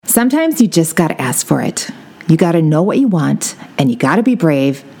Sometimes you just got to ask for it. You got to know what you want, and you got to be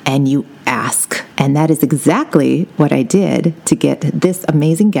brave, and you ask. And that is exactly what I did to get this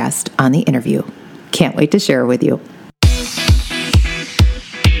amazing guest on the interview. Can't wait to share with you.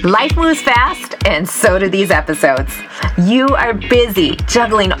 Life moves fast, and so do these episodes. You are busy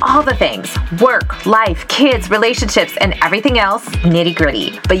juggling all the things: work, life, kids, relationships, and everything else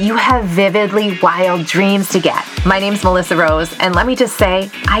nitty-gritty. But you have vividly wild dreams to get. My name's Melissa Rose, and let me just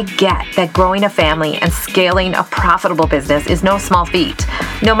say, I get that growing a family and scaling a profitable business is no small feat,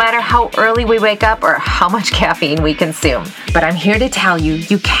 no matter how early we wake up or how much caffeine we consume. But I'm here to tell you,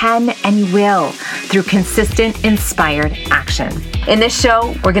 you can and you will through consistent, inspired action. In this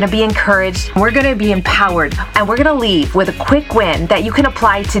show, we're going to be encouraged, we're going to be empowered, and we're going to leave with a quick win that you can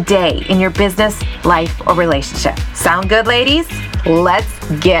apply today in your business, life, or relationship. Sound good, ladies?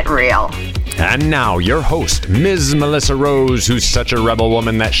 Let's get real. And now, your host, Ms. Melissa Rose, who's such a rebel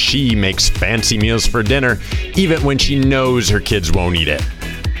woman that she makes fancy meals for dinner, even when she knows her kids won't eat it.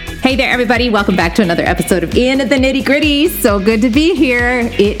 Hey there, everybody. Welcome back to another episode of In the Nitty Gritty. So good to be here.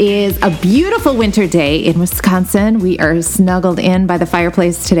 It is a beautiful winter day in Wisconsin. We are snuggled in by the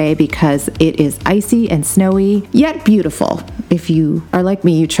fireplace today because it is icy and snowy, yet beautiful. If you are like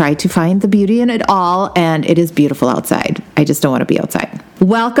me, you try to find the beauty in it all, and it is beautiful outside. I just don't want to be outside.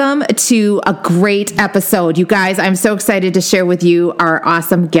 Welcome to a great episode. You guys, I'm so excited to share with you our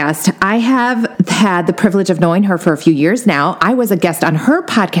awesome guest. I have had the privilege of knowing her for a few years now. I was a guest on her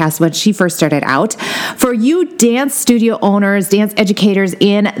podcast when she first started out. For you dance studio owners, dance educators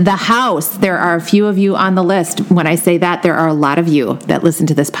in the house, there are a few of you on the list. When I say that, there are a lot of you that listen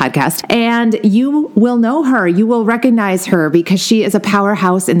to this podcast, and you will know her. You will recognize her because she is a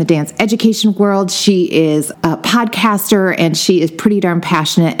powerhouse in the dance education world. She is a podcaster, and she is pretty darn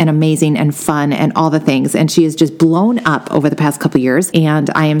passionate and amazing and fun and all the things. And she has just blown up over the past couple years. And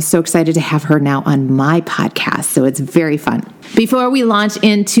I am so excited to have her now on my podcast. So it's very fun. Before we launch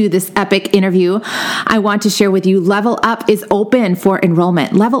into this epic interview, I want to share with you Level Up is open for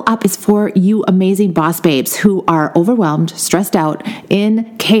enrollment. Level Up is for you amazing boss babes who are overwhelmed, stressed out,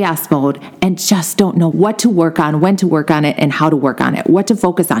 in chaos mode, and just don't know what to work on, when to work on it, and how to work on it, what to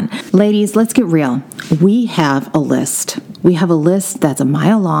focus on. Ladies, let's get real. We have a list. We have a list that's a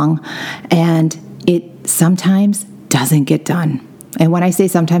mile long, and it sometimes doesn't get done. And when I say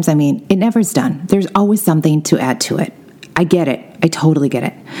sometimes, I mean it never's done. There's always something to add to it. I get it. I totally get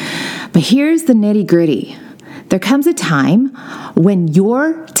it. But here's the nitty gritty. There comes a time when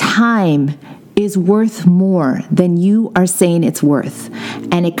your time is worth more than you are saying it's worth.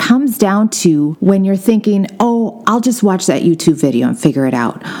 And it comes down to when you're thinking, oh, I'll just watch that YouTube video and figure it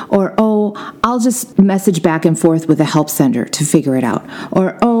out. Or, oh, I'll just message back and forth with a help center to figure it out.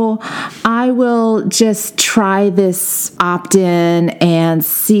 Or, oh, I will just try this opt-in and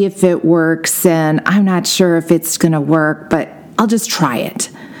see if it works. And I'm not sure if it's going to work, but I'll just try it.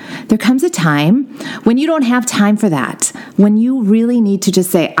 There comes a time when you don't have time for that, when you really need to just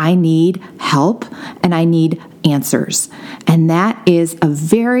say, I need help and I need answers. And that is a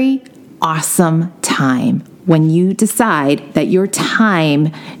very awesome time when you decide that your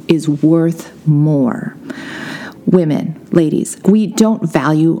time is worth more. Women, ladies, we don't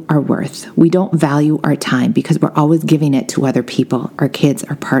value our worth. We don't value our time because we're always giving it to other people, our kids,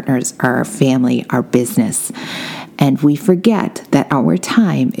 our partners, our family, our business. And we forget that our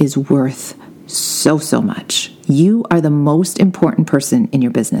time is worth so much. You are the most important person in your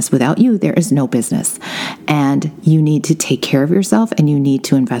business. Without you, there is no business. And you need to take care of yourself and you need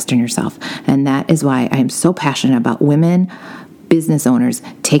to invest in yourself. And that is why I am so passionate about women business owners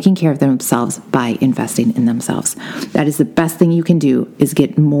taking care of themselves by investing in themselves. That is the best thing you can do, is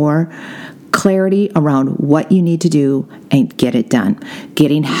get more clarity around what you need to do and get it done.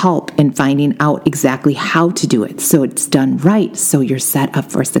 Getting help and finding out exactly how to do it so it's done right, so you're set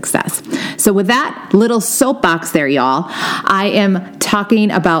up for success. So with that little soapbox there, y'all, I am talking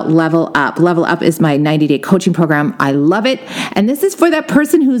about Level Up. Level Up is my 90-day coaching program. I love it. And this is for that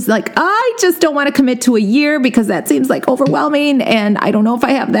person who's like, I just don't want to commit to a year because that seems like overwhelming and I don't know if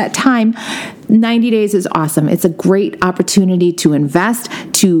I have that time. 90 days is awesome. It's a great opportunity to invest,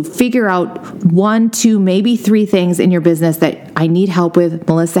 to figure out 1, 2, maybe 3 things in your business that I need help with.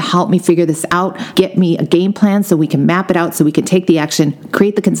 Melissa, help me figure this out. Get me a game plan so we can map it out, so we can take the action,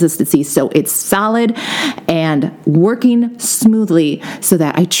 create the consistency so it's solid and working smoothly so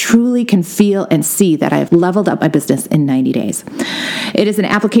that I truly can feel and see that I've leveled up my business in 90 days. It is an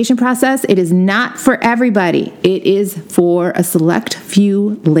application process. It is not for everybody. It is for a select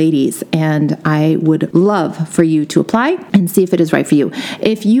few ladies, and I would love for you to apply and see if it is right for you.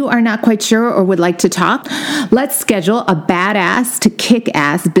 If you are not quite sure or would like to talk, let's schedule a badass to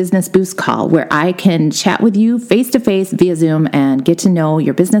kick-ass business boost call where I can chat with you face-to-face via Zoom and get to know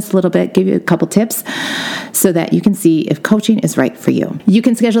your business a little bit, give you a couple tips so that you can see if coaching is right for you. You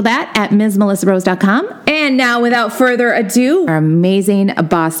can schedule that at MsMelissaRose.com. And now, without further ado, our amazing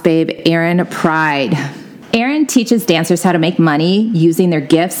boss babe, Erin Pride. Erin teaches dancers how to make money using their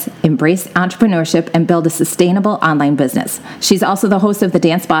gifts, embrace entrepreneurship, and build a sustainable online business. She's also the host of the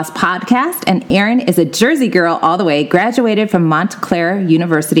Dance Boss podcast, and Erin is a Jersey girl all the way, graduated from Montclair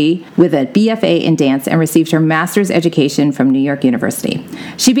University with a BFA in dance and received her master's education from New York University.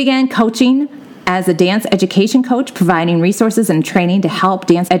 She began coaching as a dance education coach, providing resources and training to help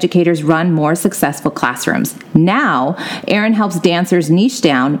dance educators run more successful classrooms. Now, Erin helps dancers niche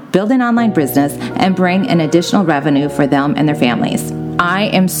down, build an online business, and bring an additional revenue for them and their families. I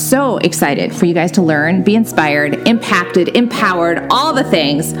am so excited for you guys to learn, be inspired, impacted, empowered, all the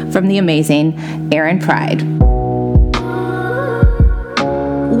things from the amazing Erin Pride.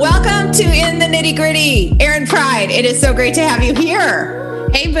 Welcome to In the Nitty Gritty, Erin Pride. It is so great to have you here.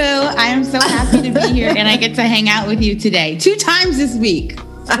 Hey, Boo. I am so happy to be here, and I get to hang out with you today. 2 times this week.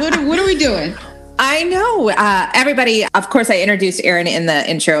 What are we doing? I know. Everybody, of course, I introduced Erin in the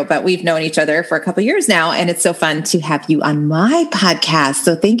intro, but we've known each other for a couple of years now, and it's so fun to have you on my podcast.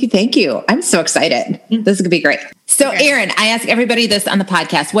 So thank you. I'm so excited. This is going to be great. So, okay. Erin, I ask everybody this on the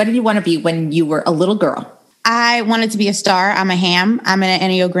podcast. What did you want to be when you were a little girl? I wanted to be a star. I'm a ham. I'm an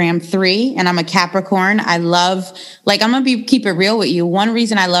Enneagram 3 and I'm a Capricorn. I love, I'm going to keep it real with you. One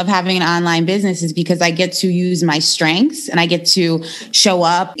reason I love having an online business is because I get to use my strengths and I get to show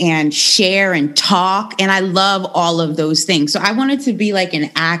up and share and talk. And I love all of those things. So I wanted to be like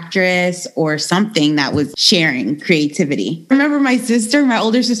an actress or something that was sharing creativity. I remember my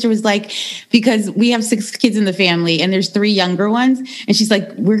older sister was like, because we have 6 kids in the family and there's 3 younger ones. And she's like,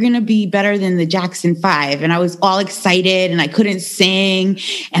 we're going to be better than the Jackson 5. And I was all excited and I couldn't sing.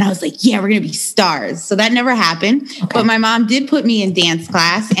 And I was like, yeah, we're going to be stars. So that never happened. Okay. But my mom did put me in dance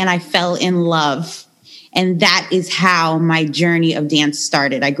class and I fell in love. And that is how my journey of dance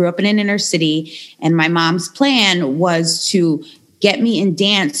started. I grew up in an inner city and my mom's plan was to get me in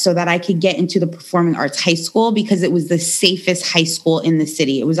dance so that I could get into the performing arts high school because it was the safest high school in the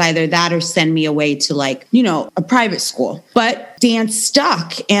city. It was either that or send me away to a private school. But dance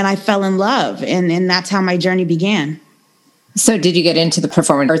stuck and I fell in love. And that's how my journey began. So did you get into the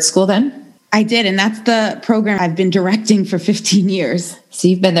performing arts school then? I did. And that's the program I've been directing for 15 years. So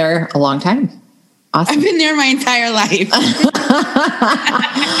you've been there a long time. Awesome. I've been there my entire life.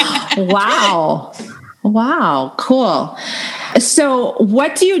 Wow. Cool. So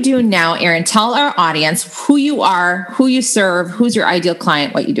what do you do now, Erin? Tell our audience who you are, who you serve, who's your ideal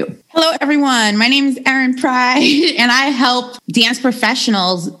client, what you do. Hello, everyone. My name is Erin Pride, and I help dance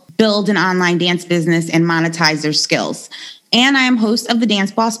professionals build an online dance business and monetize their skills. And I am host of the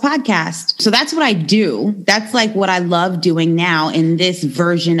Dance Boss podcast. So that's what I do. That's what I love doing now in this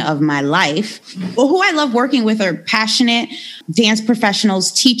version of my life. Well, who I love working with are passionate dance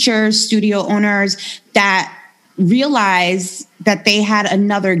professionals, teachers, studio owners that realize that they had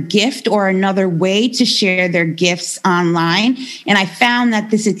another gift or another way to share their gifts online. And I found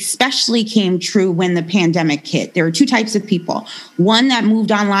that this especially came true when the pandemic hit. There were 2 types of people. One that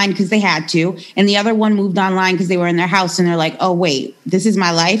moved online because they had to, and the other one moved online because they were in their house and they're like, oh, wait, this is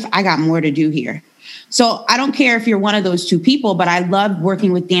my life. I got more to do here. So I don't care if you're one of those 2 people, but I love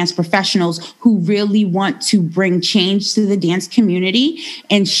working with dance professionals who really want to bring change to the dance community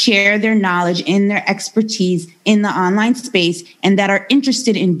and share their knowledge and their expertise in the online space and that are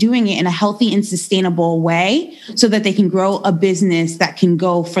interested in doing it in a healthy and sustainable way so that they can grow a business that can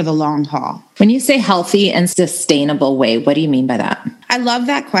go for the long haul. When you say healthy and sustainable way, what do you mean by that? I love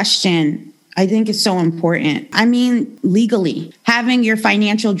that question. I think it's so important. I mean, legally, having your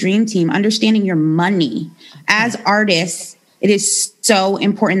financial dream team, understanding your money. As artists, it is so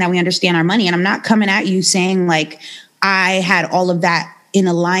important that we understand our money. And I'm not coming at you saying I had all of that in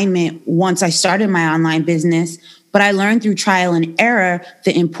alignment once I started my online business, but I learned through trial and error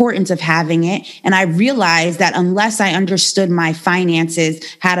the importance of having it. And I realized that unless I understood my finances,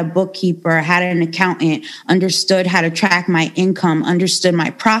 had a bookkeeper, had an accountant, understood how to track my income, understood my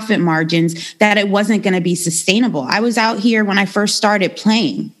profit margins, that it wasn't going to be sustainable. I was out here when I first started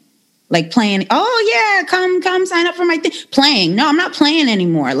playing. like playing. Oh yeah, come sign up for my thing. Playing. No, I'm not playing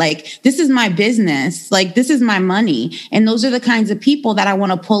anymore. Like, this is my business. Like, this is my money. And those are the kinds of people that I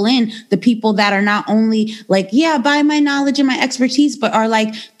want to pull in. The people that are not only like, yeah, buy my knowledge and my expertise, but are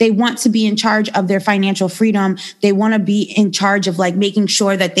like, they want to be in charge of their financial freedom. They want to be in charge of like making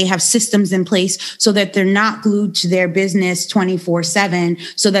sure that they have systems in place so that they're not glued to their business 24/7,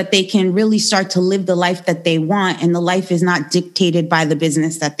 so that they can really start to live the life that they want. And the life is not dictated by the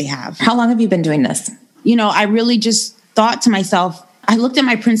business that they have. How long have you been doing this? I really just thought to myself, I looked at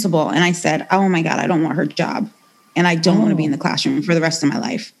my principal and I said, oh my God, I don't want her job. And I don't want to be in the classroom for the rest of my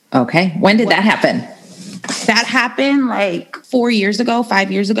life. Okay. When did that happen? That happened like 5 years ago.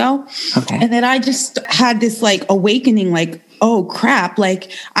 Okay. And then I just had this like awakening, like, oh crap,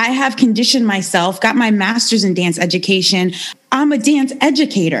 like I have conditioned myself, got my master's in dance education. I'm a dance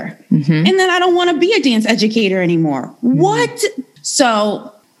educator. Mm-hmm. And then I don't want to be a dance educator anymore. Mm-hmm. What?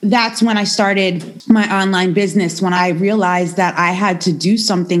 So that's when I started my online business, when I realized that I had to do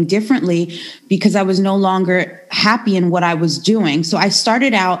something differently because I was no longer happy in what I was doing. So I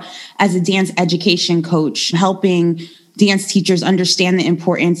started out as a dance education coach, helping dance teachers understand the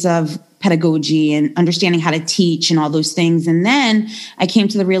importance of pedagogy and understanding how to teach and all those things. And then I came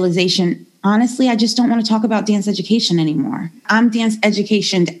to the realization, honestly, I just don't want to talk about dance education anymore. I'm dance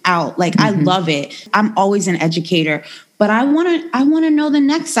educationed out. Like, I love it. I'm always an educator, but I want to know the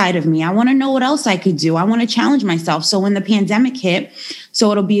next side of me. I want to know what else I could do. I want to challenge myself. So when the pandemic hit,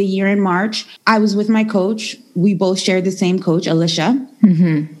 so it'll be a year in March, I was with my coach. We both shared the same coach, Alicia.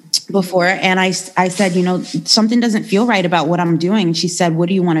 Before. And I said, something doesn't feel right about what I'm doing. And she said, what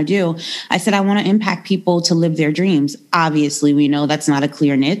do you want to do? I said, I want to impact people to live their dreams. Obviously, we know that's not a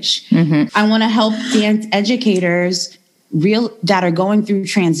clear niche. I want to help dance educators that are going through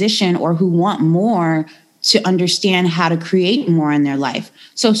transition or who want more to understand how to create more in their life.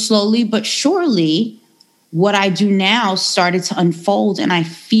 So slowly but surely, what I do now started to unfold and I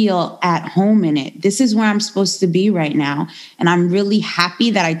feel at home in it. This is where I'm supposed to be right now. And I'm really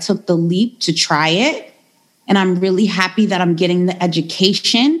happy that I took the leap to try it. And I'm really happy that I'm getting the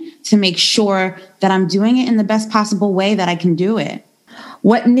education to make sure that I'm doing it in the best possible way that I can do it.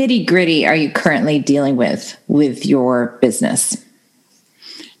 What nitty-gritty are you currently dealing with your business?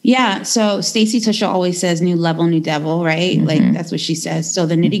 Yeah. So Stacy Tushel always says new level, new devil, right? Like that's what she says. So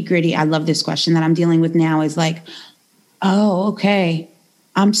the nitty gritty, I love this question that I'm dealing with now is like, oh, okay.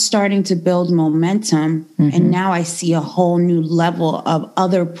 I'm starting to build momentum. And now I see a whole new level of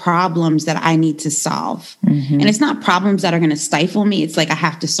other problems that I need to solve. And it's not problems that are going to stifle me. It's like I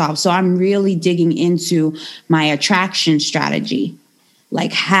have to solve. So I'm really digging into my attraction strategy.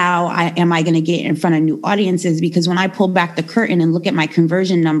 Like, how am I going to get in front of new audiences? Because when I pull back the curtain and look at my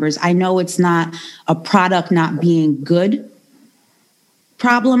conversion numbers, I know it's not a product not being good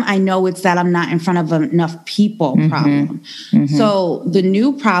problem. I know it's that I'm not in front of enough people problem. So the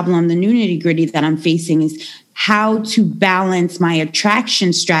new problem, the new nitty gritty that I'm facing is how to balance my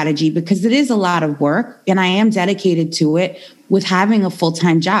attraction strategy, because it is a lot of work and I am dedicated to it, with having a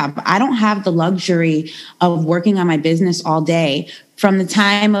full-time job. I don't have the luxury of working on my business all day. From the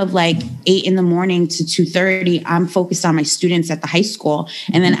time of like 8 a.m. to 2:30, I'm focused on my students at the high school.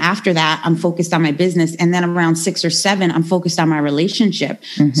 And then after that, I'm focused on my business. And then around 6 or 7, I'm focused on my relationship.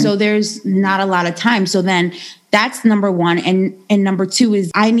 So there's not a lot of time. So then that's number one. And number two is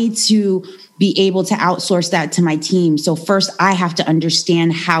I need to be able to outsource that to my team. So first I have to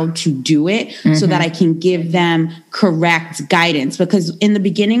understand how to do it so that I can give them correct guidance. Because in the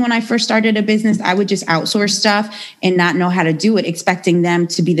beginning, when I first started a business, I would just outsource stuff and not know how to do it, expecting them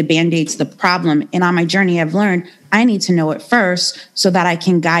to be the Band-Aid to the problem. And on my journey, I've learned I need to know it first so that I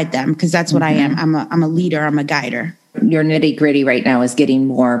can guide them, because that's what I am. I'm a leader. I'm a guider. Your nitty gritty right now is getting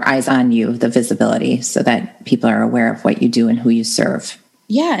more eyes on you, the visibility, so that people are aware of what you do and who you serve.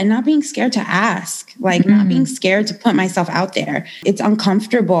 Yeah. And not being scared to ask, like not being scared to put myself out there. It's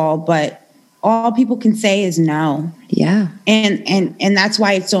uncomfortable, but all people can say is no. Yeah. And that's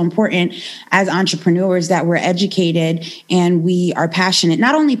why it's so important as entrepreneurs that we're educated and we are passionate,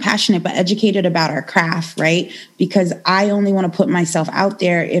 not only passionate, but educated about our craft, right? Because I only want to put myself out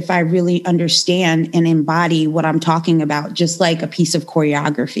there if I really understand and embody what I'm talking about, just like a piece of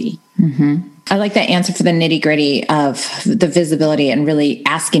choreography. I like that answer for the nitty gritty of the visibility and really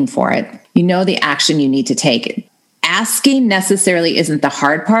asking for it. You know the action you need to take. Asking necessarily isn't the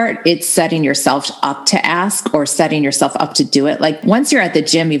hard part. It's setting yourself up to ask or setting yourself up to do it. Like once you're at the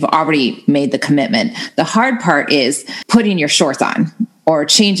gym, you've already made the commitment. The hard part is putting your shorts on or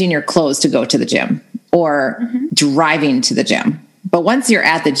changing your clothes to go to the gym or driving to the gym. But once you're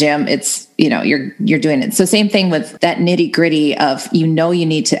at the gym, it's, you're doing it. So same thing with that nitty gritty of, you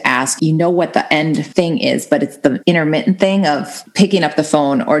need to ask, what the end thing is, but it's the intermittent thing of picking up the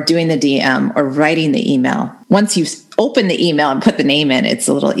phone or doing the DM or writing the email. Once you open the email and put the name in, it's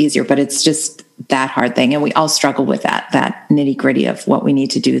a little easier, but it's just that hard thing. And we all struggle with that nitty gritty of what we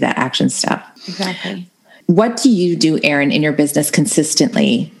need to do, that action step. Exactly. What do you do, Erin, in your business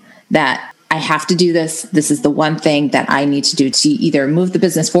consistently that I have to do this? This is the one thing that I need to do to either move the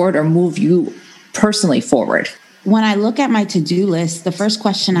business forward or move you personally forward. When I look at my to-do list, the first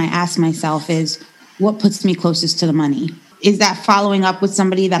question I ask myself is, what puts me closest to the money? Is that following up with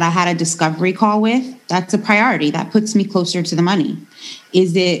somebody that I had a discovery call with? That's a priority. That puts me closer to the money.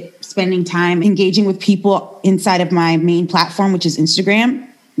 Is it spending time engaging with people inside of my main platform, which is Instagram?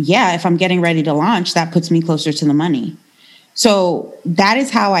 Yeah, if I'm getting ready to launch, that puts me closer to the money. So that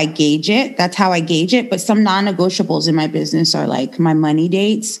is how I gauge it. That's how I gauge it. But some non-negotiables in my business are like my money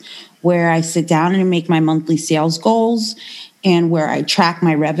dates, where I sit down and make my monthly sales goals and where I track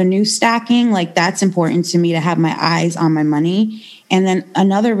my revenue stacking. Like, that's important to me to have my eyes on my money. And then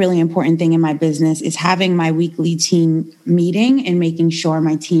another really important thing in my business is having my weekly team meeting and making sure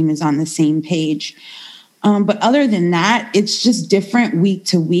my team is on the same page. But other than that, it's just different week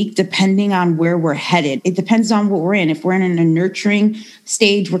to week, depending on where we're headed. It depends on what we're in. If we're in a nurturing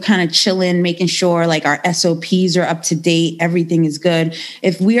stage, we're kind of chilling, making sure like our SOPs are up to date, everything is good.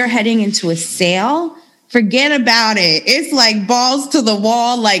 If we are heading into a sale, forget about it. It's like balls to the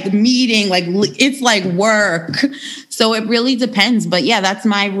wall, like meeting, like it's like work. So it really depends. But yeah, that's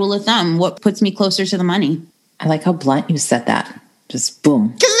my rule of thumb. What puts me closer to the money? I like how blunt you said that. Just boom.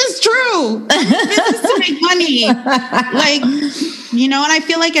 Because it's true. Business to make money. Like, and I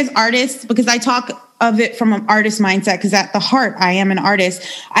feel like as artists, because I talk of it from an artist mindset, because at the heart, I am an artist.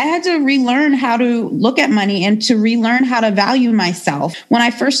 I had to relearn how to look at money and to relearn how to value myself. When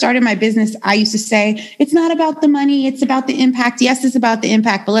I first started my business, I used to say, it's not about the money, it's about the impact. Yes, it's about the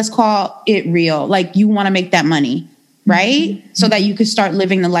impact, but let's call it real. Like, you want to make that money, right? Mm-hmm. So that you can start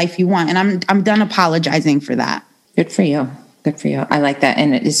living the life you want. And I'm done apologizing for that. Good for you. Good for you. I like that.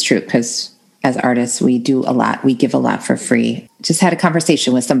 And it is true, because as artists, we do a lot. We give a lot for free. Just had a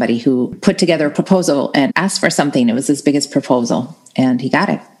conversation with somebody who put together a proposal and asked for something. It was his biggest proposal, and he got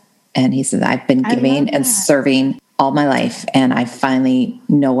it. And he said, I've been giving and serving all my life, and I finally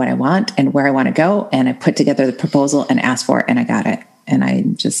know what I want and where I want to go. And I put together the proposal and asked for it, and I got it. And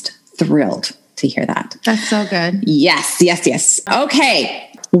I'm just thrilled to hear that. That's so good. Yes. Okay.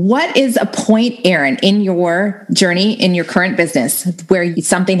 What is a point, Erin, in your journey, in your current business, where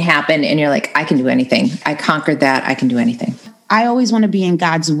something happened and you're like, I can do anything. I conquered that. I can do anything. I always want to be in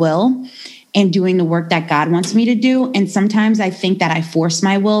God's will and doing the work that God wants me to do. And sometimes I think that I force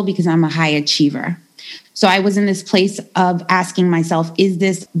my will because I'm a high achiever. So I was in this place of asking myself, is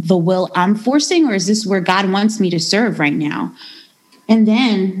this the will I'm forcing, or is this where God wants me to serve right now? And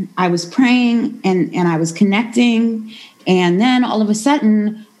then I was praying and I was connecting. And then all of a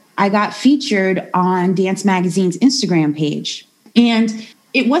sudden, I got featured on Dance Magazine's Instagram page. And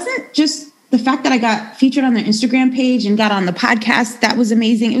it wasn't just the fact that I got featured on their Instagram page and got on the podcast. That was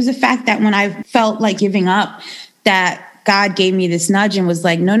amazing. It was the fact that when I felt like giving up, that God gave me this nudge and was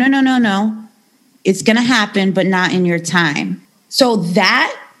like, no. It's going to happen, but not in your time. So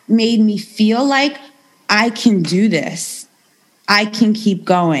that made me feel like I can do this. I can keep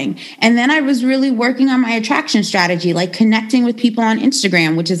going. And then I was really working on my attraction strategy, like connecting with people on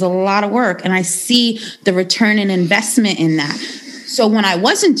Instagram, which is a lot of work. And I see the return and investment in that. So when I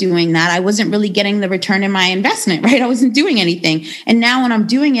wasn't doing that, I wasn't really getting the return in my investment, right? I wasn't doing anything. And now when I'm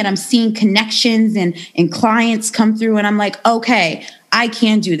doing it, I'm seeing connections and clients come through, and I'm like, okay, I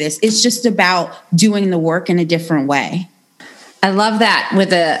can do this. It's just about doing the work in a different way. I love that with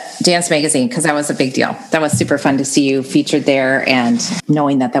the Dance Magazine, because that was a big deal. That was super fun to see you featured there, and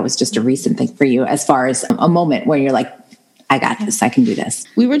knowing that that was just a recent thing for you, as far as a moment where you're like, I got this, I can do this.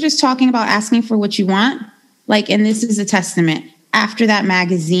 We were just talking about asking for what you want. And this is a testament. After that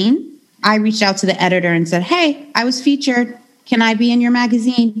magazine, I reached out to the editor and said, hey, I was featured. Can I be in your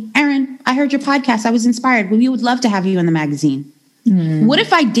magazine? Erin, I heard your podcast. I was inspired. We would love to have you in the magazine. What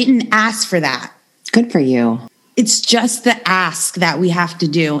if I didn't ask for that? Good for you. It's just the ask that we have to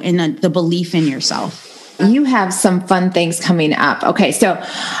do, and the belief in yourself. You have some fun things coming up. Okay, so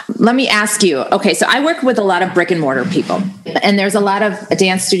let me ask you. Okay, so I work with a lot of brick and mortar people, and there's a lot of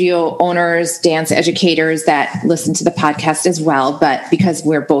dance studio owners, dance educators that listen to the podcast as well, but because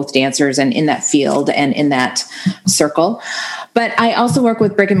we're both dancers and in that field and in that circle. But I also work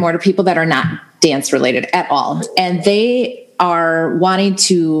with brick and mortar people that are not dance related at all, and they are wanting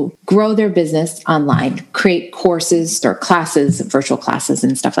to grow their business online, create courses or classes, virtual classes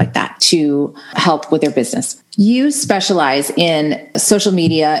and stuff like that to help with their business. You specialize in social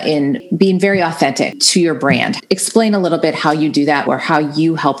media, in being very authentic to your brand. Explain a little bit how you do that or how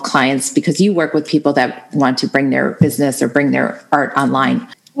you help clients, because you work with people that want to bring their business or bring their art online.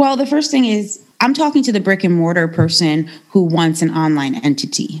 Well, the first thing is I'm talking to the brick and mortar person who wants an online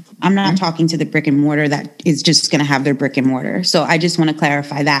entity. I'm not talking to the brick and mortar that is just going to have their brick and mortar. So I just want to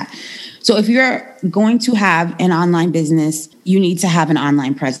clarify that. So if you're going to have an online business, you need to have an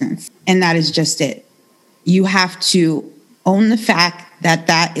online presence. And that is just it. You have to own the fact that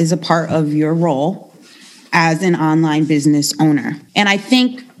that is a part of your role as an online business owner. And I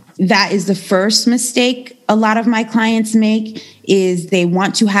think that is the first mistake a lot of my clients make, is they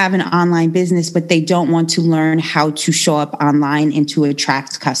want to have an online business, but they don't want to learn how to show up online and to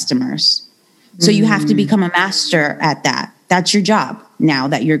attract customers. So you have to become a master at that. That's your job now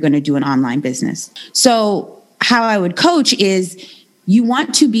that you're going to do an online business. So how I would coach is you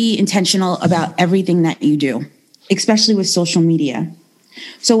want to be intentional about everything that you do, especially with social media.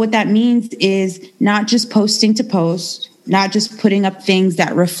 So what that means is not just posting to post, not just putting up things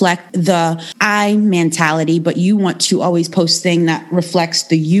that reflect the I mentality, but you want to always post things that reflects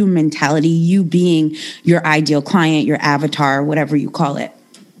the you mentality, you being your ideal client, your avatar, whatever you call it.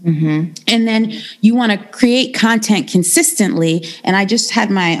 Mm-hmm. And then you want to create content consistently. And I just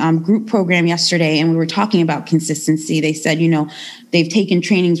had my group program yesterday, and we were talking about consistency. They said, they've taken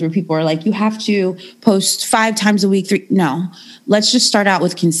trainings where people are like, you have to post 5 times a week. 3. No, let's just start out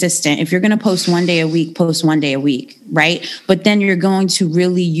with consistent. If you're going to post 1 day a week, post 1 day a week, right? But then you're going to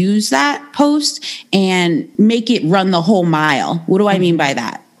really use that post and make it run the whole mile. What do I mean by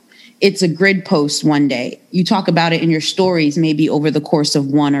that? It's a grid post one day. You talk about it in your stories, maybe over the course of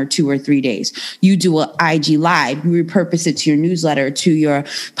 1 or 2 or 3 days. You do an IG live, you repurpose it to your newsletter, to your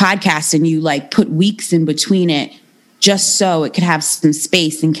podcast, and you put weeks in between it just so it could have some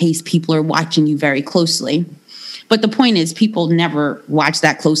space in case people are watching you very closely. But the point is, people never watch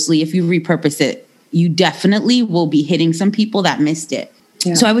that closely. If you repurpose it, you definitely will be hitting some people that missed it.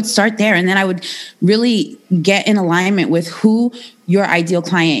 Yeah. So I would start there, and then I would really get in alignment with who your ideal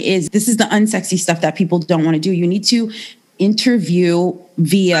client is. This is the unsexy stuff that people don't want to do. You need to interview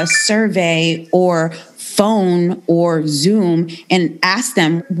via survey or phone or Zoom and ask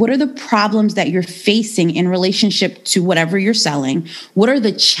them, what are the problems that you're facing in relationship to whatever you're selling? What are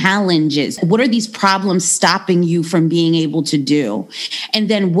the challenges? What are these problems stopping you from being able to do? And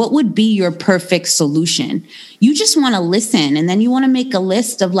then what would be your perfect solution? You just want to listen, and then you want to make a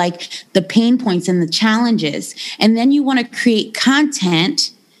list of the pain points and the challenges. And then you want to create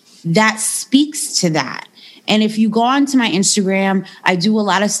content that speaks to that. And if you go onto my Instagram, I do a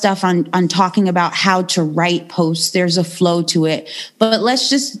lot of stuff on talking about how to write posts. There's a flow to it. But let's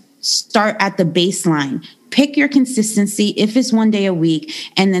just start at the baseline. Pick your consistency, if it's 1 day a week,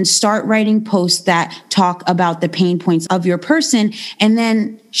 and then start writing posts that talk about the pain points of your person, and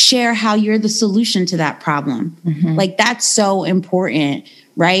then share how you're the solution to that problem. Mm-hmm. That's so important,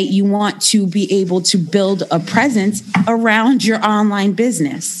 right? You want to be able to build a presence around your online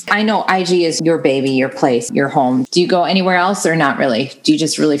business. I know IG is your baby, your place, your home. Do you go anywhere else or not really? Do you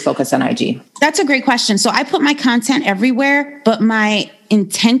just really focus on IG? That's a great question. So I put my content everywhere, but my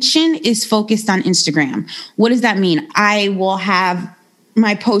intention is focused on Instagram. What does that mean? I will have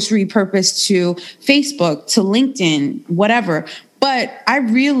my post repurposed to Facebook, to LinkedIn, whatever. But I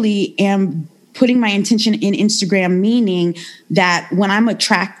really am putting my intention in Instagram, meaning that when I'm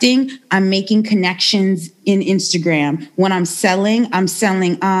attracting, I'm making connections in Instagram. When I'm selling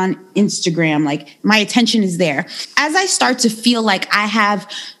on Instagram. My attention is there. As I start to feel like I have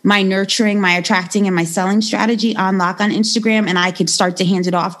my nurturing, my attracting, and my selling strategy on lock on Instagram, and I could start to hand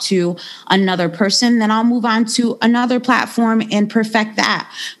it off to another person, then I'll move on to another platform and perfect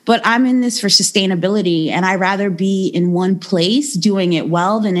that. But I'm in this for sustainability, and I'd rather be in one place doing it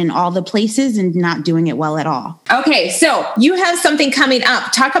well than in all the places and not doing it well at all. Okay, so you have something coming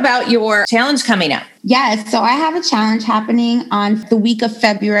up. Talk about your challenge coming up. Yes. So I have a challenge happening on the week of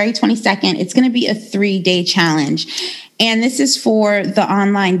February 22nd. It's going to be a 3-day challenge. And this is for the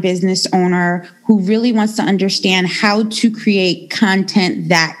online business owner who really wants to understand how to create content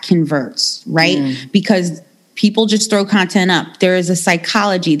that converts, right? Because people just throw content up. There is a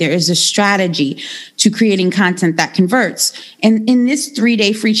psychology, there is a strategy to creating content that converts. And in this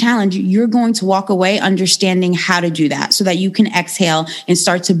 3-day free challenge, you're going to walk away understanding how to do that so that you can exhale and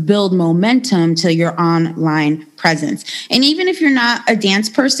start to build momentum to your online presence. And even if you're not a dance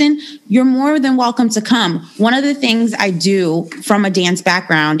person, you're more than welcome to come. One of the things I do from a dance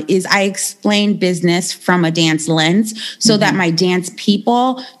background is I explain business from a dance lens so that my dance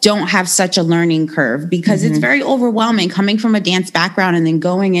people don't have such a learning curve, because it's very overwhelming coming from a dance background and then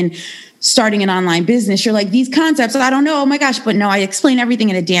going and starting an online business. You're like, these concepts, I don't know. Oh my gosh. But no, I explain everything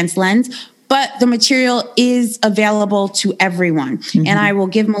in a dance lens. But the material is available to everyone. And I will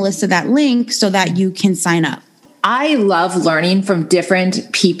give Melissa that link so that you can sign up. I love learning from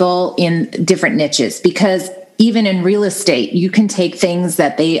different people in different niches, because even in real estate, you can take things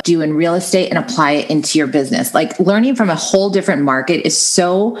that they do in real estate and apply it into your business. Like learning from a whole different market is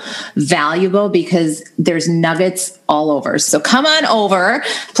so valuable because there's nuggets all over. So come on over.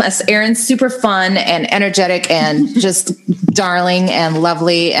 Plus, Erin's super fun and energetic and just darling and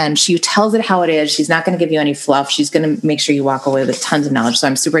lovely. And she tells it how it is. She's not going to give you any fluff. She's going to make sure you walk away with tons of knowledge. So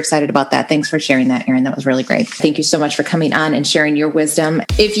I'm super excited about that. Thanks for sharing that, Erin. That was really great. Thank you so much for coming on and sharing your wisdom.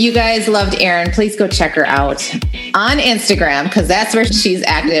 If you guys loved Erin, please go check her out on Instagram, because that's where she's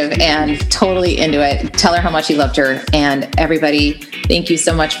active and totally into it. Tell her how much you loved her. And everybody, thank you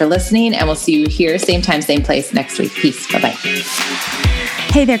so much for listening. And we'll see you here, same time, same place next week. Peace. Bye-bye.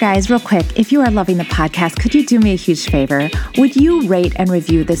 Hey there, guys. Real quick, if you are loving the podcast, could you do me a huge favor? Would you rate and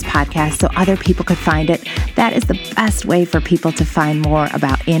review this podcast so other people could find it? That is the best way for people to find more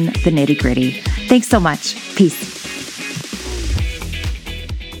about In the Nitty Gritty. Thanks so much. Peace.